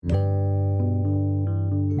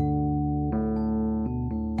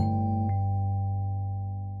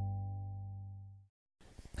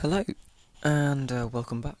Hello, and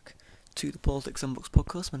welcome back to the Politics Unboxed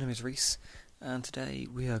podcast. My name is Reese, and today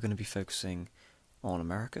we are going to be focusing on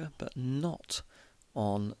America, but not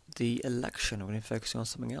on the election. We're going to be focusing on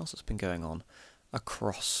something else that's been going on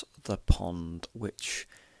across the pond, the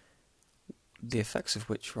effects of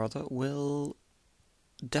which will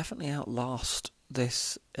definitely outlast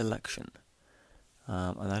this election.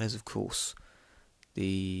 And that is, of course,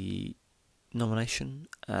 the nomination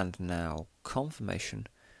and now confirmation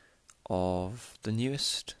of the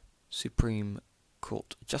newest Supreme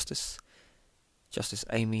Court Justice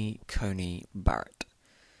Amy Coney Barrett.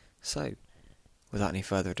 So, without any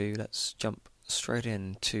further ado, let's jump straight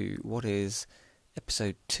into what is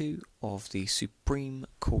episode 2 of the Supreme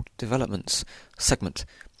Court Developments segment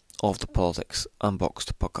of the Politics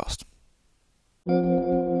Unboxed podcast.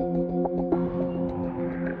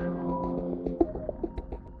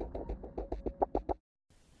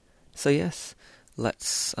 So yes,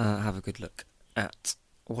 let's have a good look at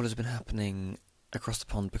what has been happening across the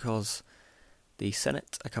pond, because the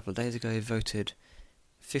Senate a couple of days ago voted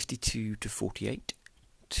 52-48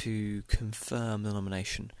 to confirm the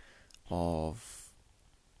nomination of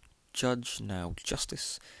now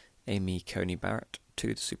Justice Amy Coney Barrett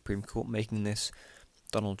to the Supreme Court, making this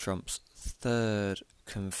Donald Trump's third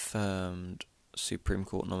confirmed Supreme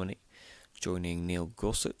Court nominee, joining Neil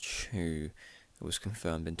Gorsuch, who was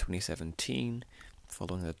confirmed in 2017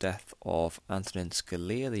 following the death of Antonin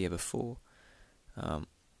Scalia the year before.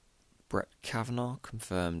 Brett Kavanaugh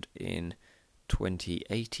confirmed in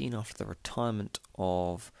 2018 after the retirement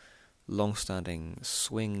of long-standing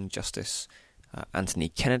swing Justice Anthony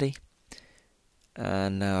Kennedy.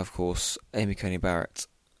 And now, of course, Amy Coney Barrett,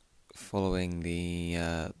 following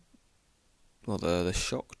the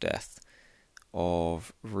shock death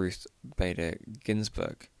of Ruth Bader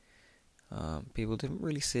Ginsburg. People didn't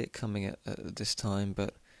really see it coming at this time,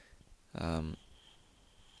 but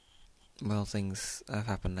things have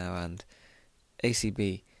happened now, and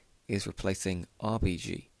ACB is replacing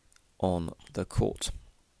RBG on the court.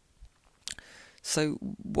 So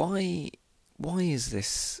why is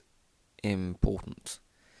this important?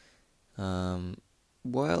 Let's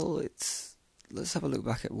have a look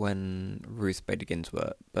back at when Ruth Bader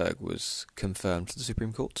Ginsburg was confirmed to the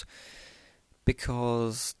Supreme Court,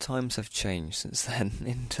 because times have changed since then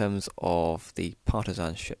in terms of the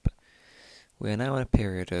partisanship. We are now in a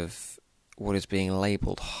period of what is being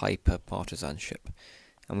labelled hyper-partisanship,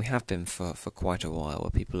 and we have been for quite a while,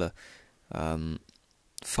 where people are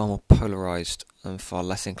far more polarised and far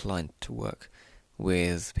less inclined to work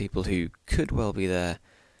with people who could well be their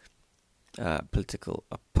political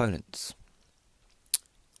opponents.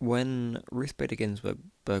 When Ruth Bader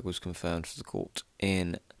Ginsburg was confirmed to the court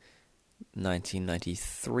in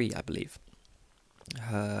 1993, I believe,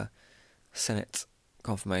 her Senate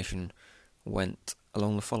confirmation went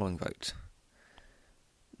along the following vote: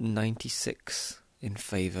 96 in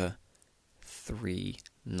favour, 3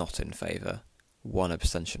 not in favour, 1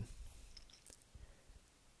 abstention.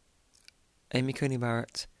 Amy Coney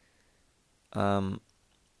Barrett was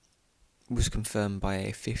confirmed by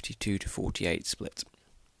a 52-48 split.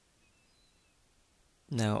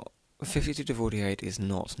 Now, 52-48 is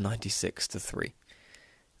not 96-3.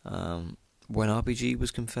 When RBG was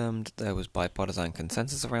confirmed, there was bipartisan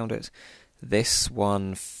consensus around it. This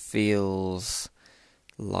one feels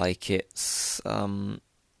like it's been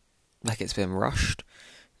rushed,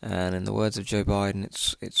 and in the words of Joe Biden,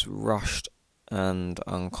 it's rushed and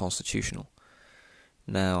unconstitutional.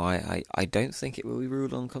 Now, I don't think it will be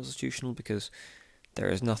ruled unconstitutional, because there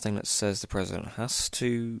is nothing that says the president has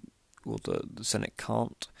to, or the Senate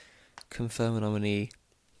can't confirm a nominee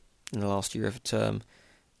in the last year of a term.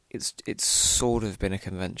 It's sort of been a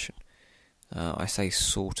convention. I say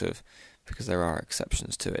sort of because there are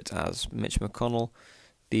exceptions to it, as Mitch McConnell,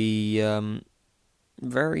 the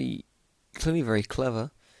very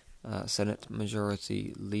clever Senate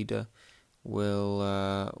Majority Leader,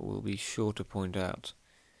 will be sure to point out.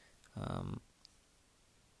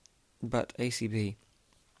 But ACB,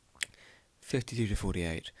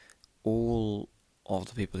 52-48, all of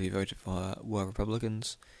the people who voted for her were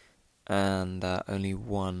Republicans, and only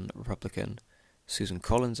one Republican, Susan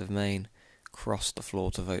Collins of Maine, crossed the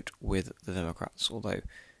floor to vote with the Democrats, although,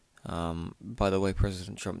 by the way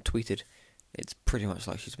President Trump tweeted, it's pretty much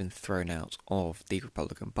like she's been thrown out of the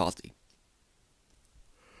Republican Party.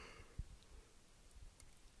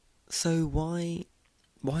 So why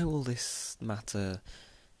will this matter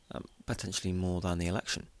potentially more than the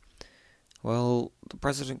election? Well, the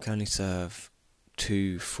president can only serve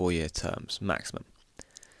 2 4-year terms maximum.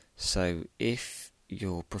 So if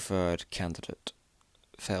your preferred candidate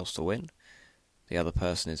fails to win, the other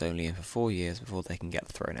person is only in for 4 years before they can get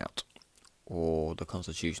thrown out, or the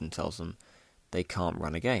Constitution tells them they can't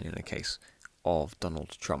run again in the case of Donald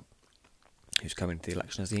Trump, who's coming to the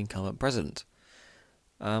election as the incumbent president.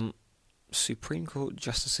 Supreme Court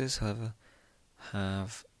justices, however,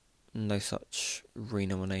 have no such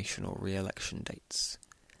renomination or re-election dates.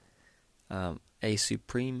 A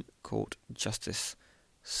Supreme Court justice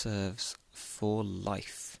serves for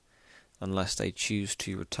life unless they choose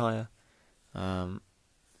to retire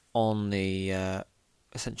on the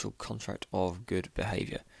essential contract of good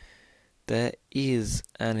behaviour. There is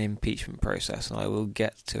an impeachment process, and I will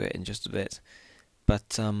get to it in just a bit,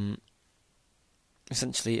 but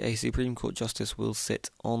essentially a Supreme Court justice will sit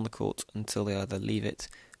on the court until they either leave it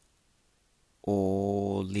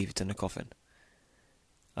or leave it in a coffin.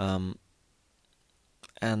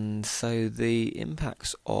 And so the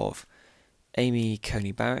impacts of Amy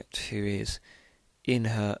Coney Barrett, who is in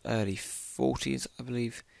her early 40s, I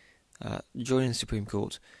believe, joining the Supreme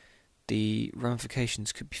Court, the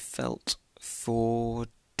ramifications could be felt for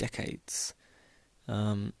decades.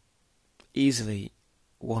 Easily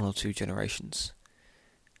 1 or 2 generations.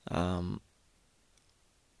 Amy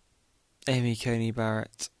Coney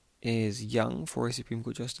Barrett is young for a Supreme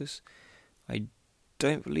Court justice. I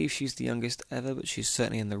don't believe she's the youngest ever, but she's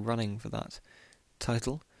certainly in the running for that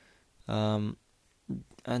title. And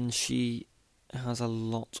she has a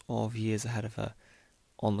lot of years ahead of her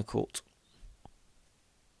on the court.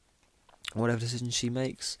 Whatever decision she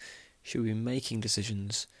makes, she'll be making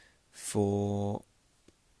decisions for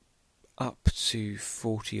up to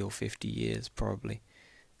 40 or 50 years, probably.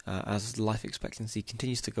 As life expectancy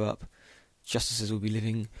continues to go up, justices will be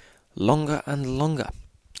living longer and longer,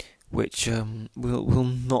 which will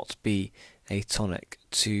not be a tonic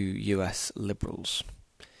to US liberals.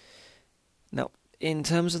 Now, in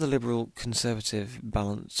terms of the Liberal-Conservative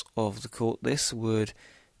balance of the court, this would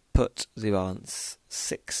put the balance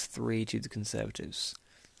 6-3 to the Conservatives.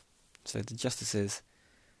 So the justices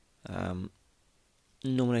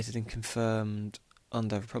nominated and confirmed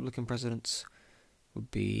under Republican presidents would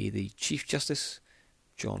be the Chief Justice,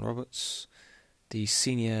 John Roberts, the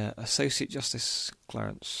Senior Associate Justice,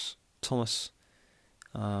 Clarence Thomas,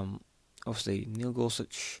 obviously Neil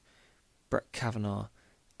Gorsuch, Brett Kavanaugh,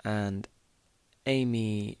 and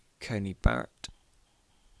Amy Coney Barrett.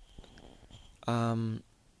 And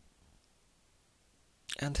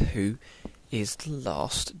who is the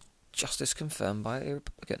last justice confirmed by a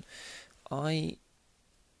Republican? I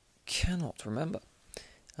cannot remember.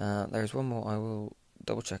 There is one more. I will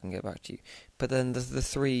double check and get back to you. But then the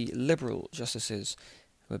 3 Liberal justices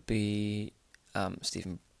would be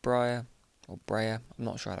Stephen Breyer, or Breyer, I'm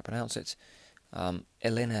not sure how to pronounce it,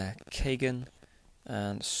 Elena Kagan,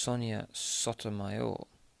 and Sonia Sotomayor.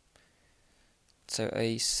 So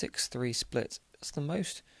a 6-3 split. That's the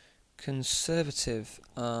most conservative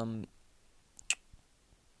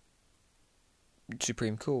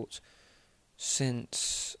Supreme Court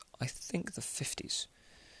since, I think, the 50s,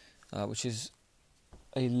 which is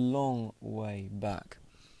a long way back.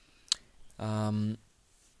 And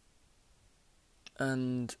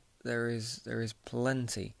there is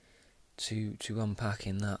plenty to unpack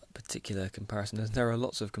in that particular comparison. There are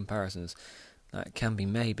lots of comparisons that can be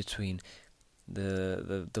made between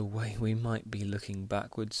the way we might be looking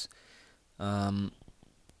backwards.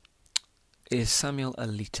 Is Samuel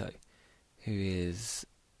Alito, who is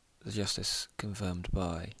the justice confirmed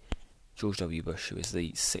by George W. Bush, who is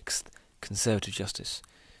the 6th Conservative justice,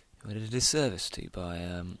 who did a disservice to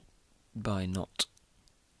by not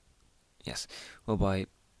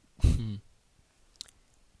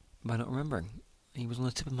remembering. He was on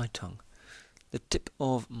the tip of my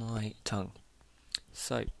tongue.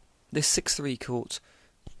 So this 6-3 court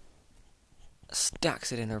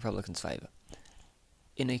stacks it in the Republicans' favour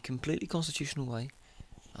in a completely constitutional way.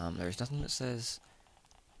 There is nothing that says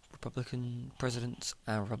Republican presidents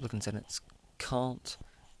and Republican senates can't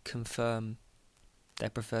confirm their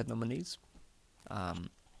preferred nominees. But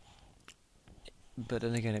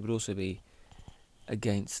then again, it would also be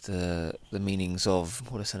against the meanings of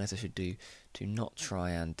what a senator should do to not try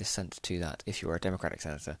and dissent to that if you're a Democratic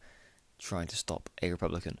senator trying to stop a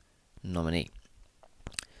Republican nominee.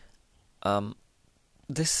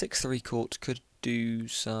 This 6-3 court could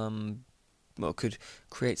could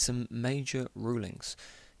create some major rulings.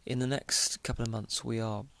 In the next couple of months, we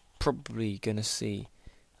are probably going to see,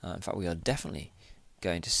 in fact we are definitely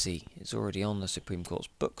going to see, it's already on the Supreme Court's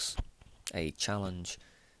books, a challenge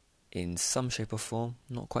in some shape or form,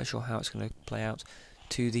 not quite sure how it's going to play out,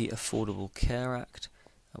 to the Affordable Care Act,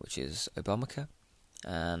 which is Obamacare,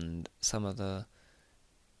 and some of the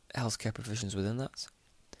healthcare provisions within that.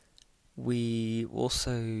 we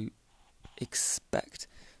also expect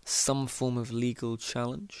some form of legal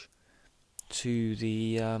challenge to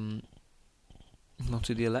the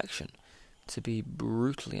election. To be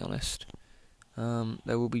brutally honest,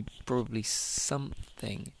 there will be probably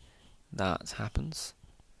something that happens.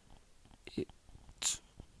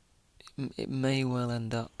 It may well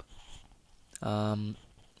end up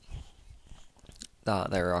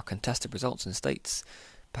that there are contested results in states,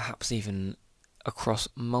 perhaps even across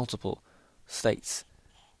multiple states,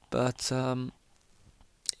 but it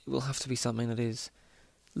will have to be something that is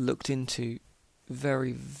looked into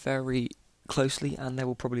very, very closely, and there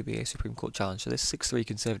will probably be a Supreme Court challenge. So this 6-3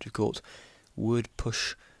 Conservative court would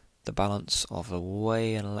push the balance of the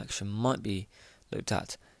way an election might be looked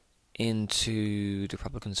at into the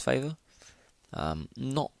Republicans' favour.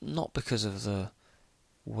 Not because of the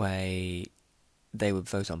way they would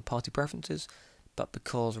vote on party preferences, but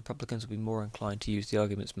because Republicans would be more inclined to use the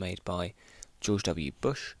arguments made by George W.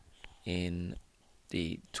 Bush in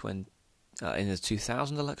the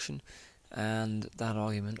 2000 election, and that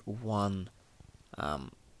argument won,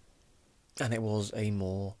 and it was a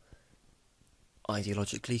more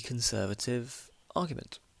ideologically conservative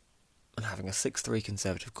argument, and having a 6-3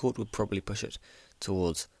 Conservative court would probably push it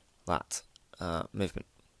towards that movement.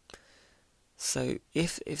 So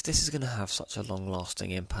if this is going to have such a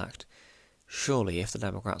long-lasting impact, surely if the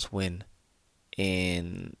Democrats win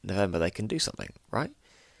in November, they can do something, right?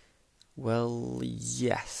 Well,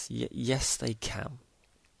 yes they can.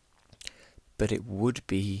 But it would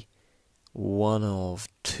be one of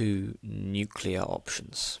two nuclear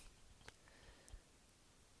options.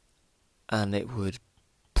 And it would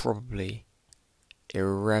probably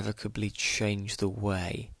irrevocably change the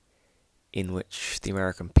way in which the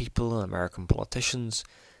American people and American politicians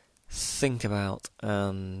think about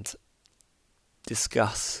and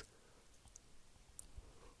discuss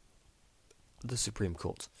the Supreme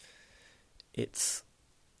Court. It's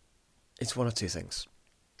one of two things.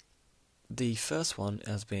 The first one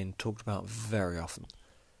has been talked about very often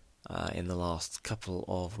in the last couple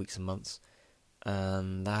of weeks and months,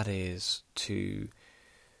 and that is to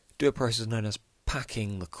do a process known as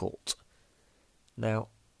packing the court. Now,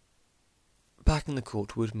 packing the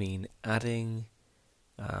court would mean adding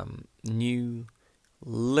new,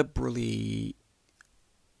 liberally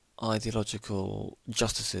ideological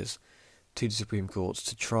justices to the Supreme Court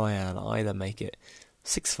to try and either make it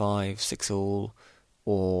 6-5, 6-all,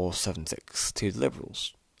 or 7-6 to the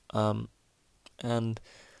Liberals. And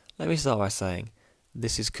let me start by saying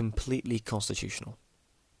this is completely constitutional.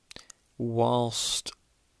 Whilst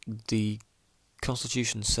the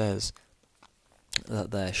Constitution says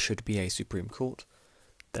that there should be a Supreme Court,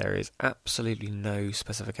 there is absolutely no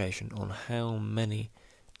specification on how many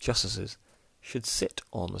justices should sit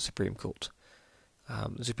on the Supreme Court.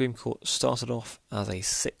 The Supreme Court started off as a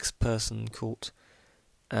 6-person court,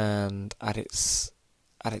 and at its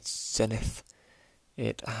zenith,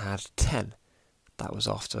 it had 10. That was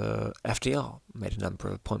after FDR made a number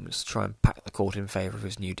of appointments to try and pack the court in favour of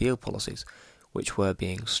his New Deal policies, which were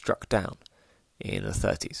being struck down in the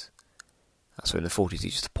 30s. So in the 40s he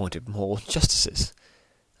just appointed more justices,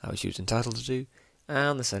 which he was entitled to do,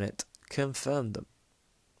 and the Senate confirmed them.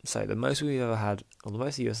 So the most we've ever had, or the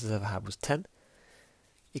most the US has ever had, was 10.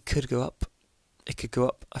 It could go up.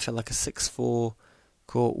 I feel like a 6-4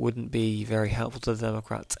 court wouldn't be very helpful to the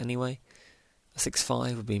Democrats anyway. A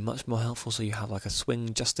 6-5 would be much more helpful, so you have like a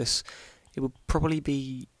swing justice. It would probably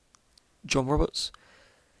be John Roberts,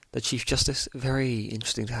 the Chief Justice. Very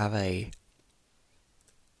interesting to have a,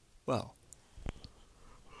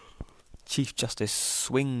 Chief Justice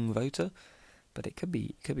swing voter, but it could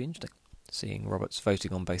be interesting seeing Roberts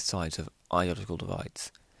voting on both sides of ideological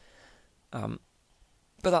divides.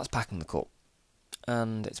 But that's packing the court,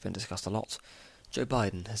 and it's been discussed a lot. Joe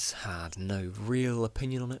Biden has had no real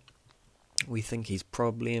opinion on it. We think he's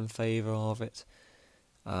probably in favour of it,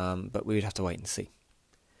 but we would have to wait and see.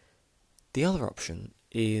 The other option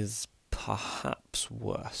is perhaps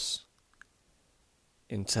worse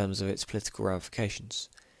in terms of its political ramifications,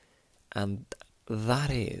 and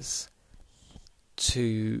that is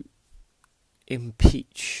to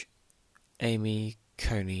impeach Amy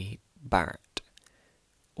Coney Barrett,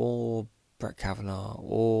 or Brett Kavanaugh,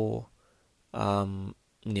 or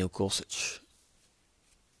Neil Gorsuch,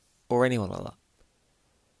 or anyone like that.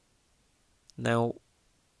 Now,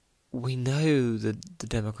 we know that the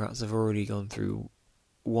Democrats have already gone through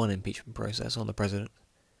one impeachment process on the president,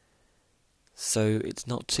 so it's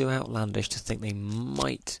not too outlandish to think they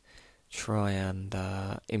might try and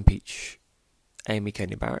impeach Amy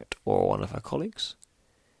Coney Barrett or one of her colleagues.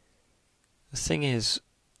 The thing is,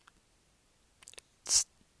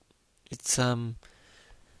 It's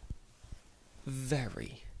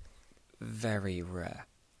very, very rare.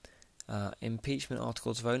 Impeachment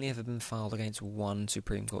articles have only ever been filed against one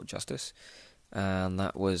Supreme Court justice, and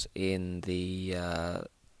that was in the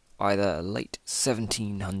either late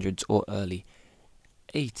 1700s or early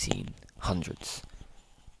 1800s.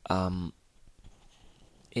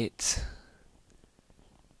 It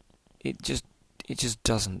just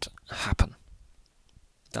doesn't happen.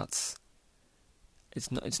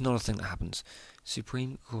 It's not a thing that happens.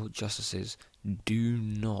 Supreme Court justices do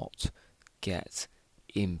not get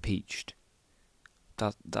impeached.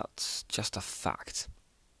 That's just a fact.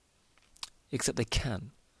 Except they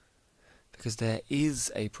can, because there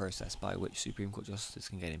is a process by which Supreme Court justices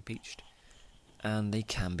can get impeached, and they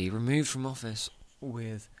can be removed from office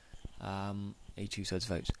with a 2/3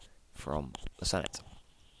 vote from the Senate.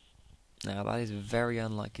 Now, that is very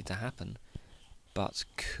unlikely to happen, but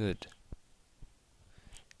could.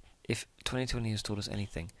 If 2020 has taught us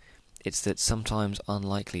anything, it's that sometimes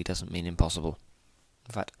unlikely doesn't mean impossible.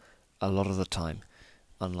 In fact, a lot of the time,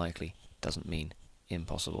 unlikely doesn't mean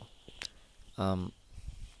impossible.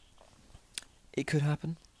 It could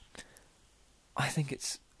happen. I think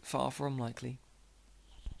it's far from likely,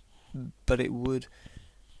 but it would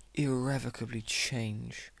irrevocably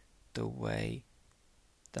change the way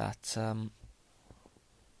that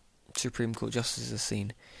Supreme Court justices are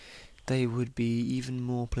seen. They would be even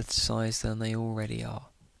more politicised than they already are.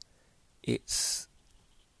 It's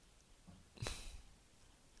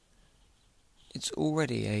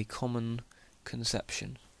already a common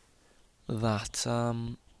conception that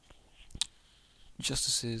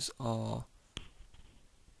justices are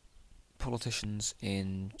politicians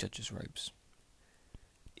in judges' robes.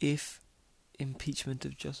 If impeachment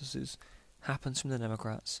of justices happens from the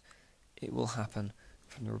Democrats, it will happen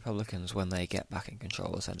from the Republicans when they get back in control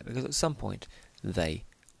of the Senate, because at some point they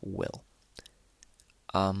will.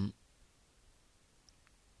 And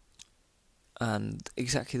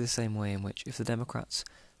exactly the same way in which if the Democrats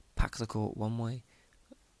pack the court one way,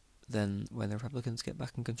 then when the Republicans get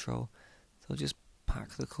back in control, they'll just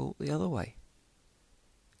pack the court the other way.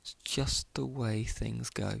 It's just the way things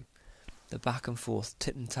go. The back and forth,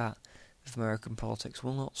 tit and tat of American politics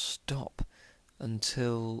will not stop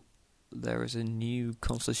until there is a new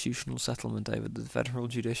constitutional settlement over the federal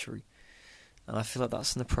judiciary. And I feel like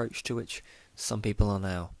that's an approach to which some people are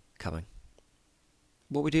now coming.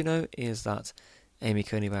 What we do know is that Amy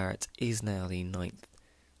Coney Barrett is now the 9th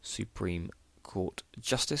Supreme Court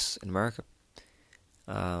Justice in America.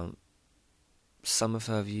 Some of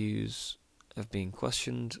her views have been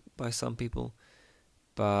questioned by some people,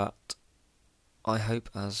 but I hope,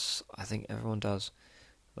 as I think everyone does,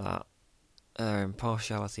 that her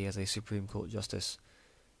impartiality as a Supreme Court Justice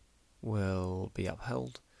will be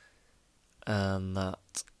upheld, and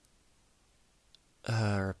that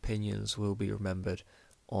her opinions will be remembered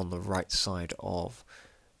on the right side of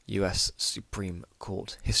US Supreme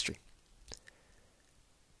Court history.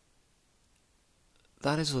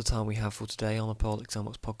 That is all the time we have for today on the Politics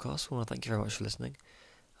Unboxed podcast. I want to thank you very much for listening.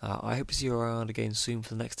 I hope to see you around again soon for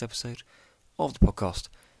the next episode of the podcast.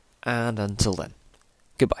 And until then,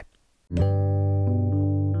 goodbye.